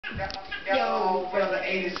Yo, brother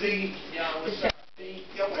A to Z. Yo, what's up?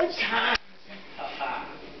 Yo, what time?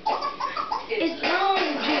 It's long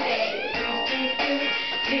today.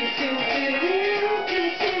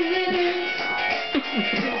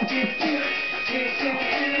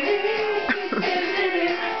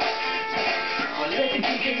 Well, let the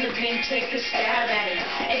geek in the pink take a stab at it.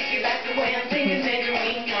 If you like the way I'm thinking, maybe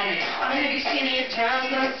we got it. I'll have you seen it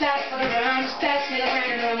times, not fast for the round. Just pass me the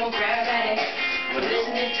hand and we'll grab at it. Well,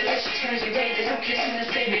 isn't it delicious? Turns you wages. I'm kissing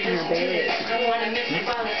this baby. Listen to this. Don't wanna miss it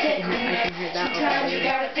while it's hitting me. Sometimes you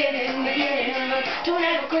gotta fit in to get in. Don't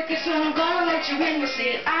have a quicker, so I'm gonna let you in. You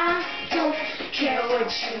see, I don't care what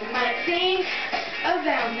you might think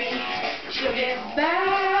about me. You'll get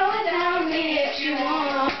by without me if you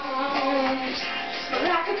want. Well,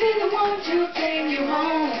 I could be the one to take you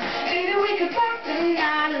home. Maybe we could pass the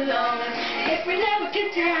night alone. If we never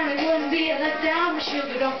get down, it wouldn't be a letdown. But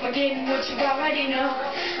sugar, don't forget what you already know.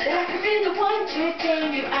 That I could be the one to take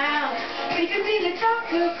you out. We could be the talk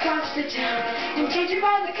across the town. And judge you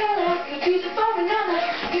by the color, confuse it for another.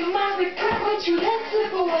 You might regret what you let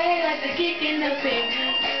slip away. Like the geek in the pink.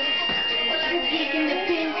 The geek in the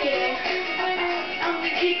pink, yeah. I'm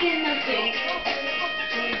the geek in the pink.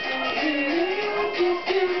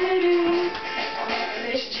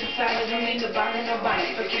 Don't need to bother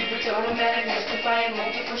nobody, but keep it automatic, mystifying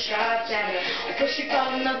multiple shots at her. I push you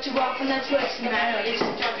falling up too often, that's what's the matter. At least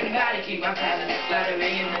I'm talking about it, keep my palate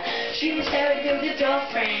flattering. She was there through the door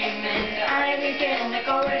frame, and I ain't getting like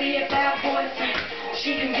already a bad boyfriend.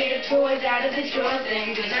 She can get her toys out of the drawer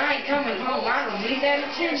thing, cause I ain't coming home, I don't need that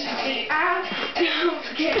attention. See, I don't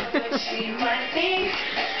care what she might think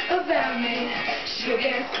about me. She'll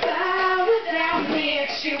get by without me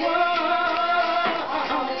if she wants.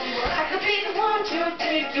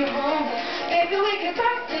 Take you home. Maybe we can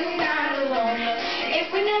pass the night alone.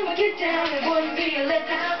 If we never get down, it wouldn't be a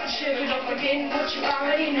letdown. Sugar, don't forget what you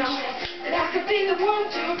already know. That I could be the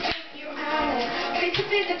one to take you out. We could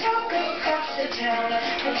be the talk across the town.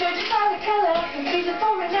 And judge you by the color, confuse it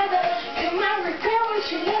for another. You might regret what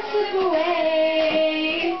you let slip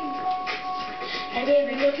away. And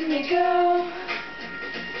baby, look at me go.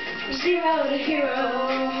 From zero to hero.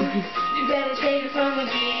 You better take it from a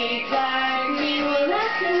geek like me. Well, I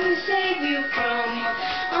can save you from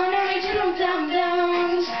unoriginal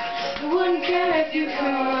dum-dums. I wouldn't care if you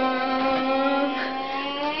come.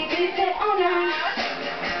 Big pet owner.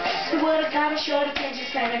 So what I got a short attention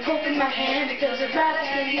span. I coke in my hand because I'd rather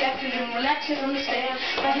spend the afternoon relaxing on the stand.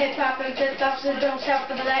 My head popping, flipped off, so don't stop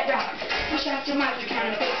for the light rock. Push out your mic, you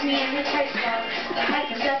kind of puts me in the tight spot. The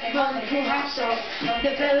hype is up and rolling through my soul.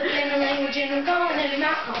 Developing a language and I'm calling it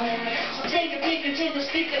my own. So take a peek into the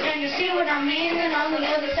speaker and you see what I mean. And on the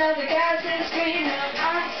other side the guys that scream.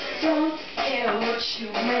 I don't care what you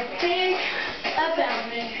might think about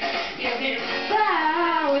me. You can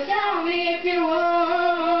fly without me if you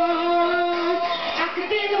want. I could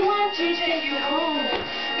be the one to take you home.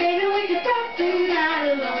 Maybe we could pass the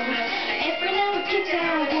night alone. If we never get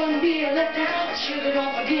down, it wouldn't be a letdown. Sugar,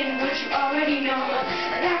 don't forget what you already know.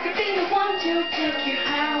 That I could be the one to take you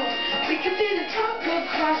out. We could be the talk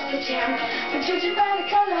across the town. But judge it by the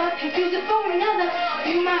color, confuse it for another.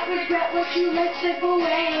 You might regret what you let slip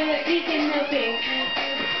away. And the geek in the pink.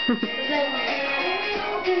 I'm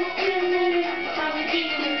the geek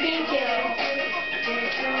in the pink, yeah.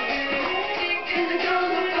 And the girls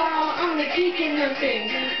will fall, I'm the geek in the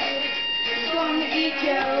pink. So I'm the geek,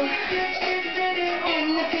 yo.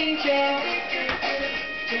 In the pink, yeah.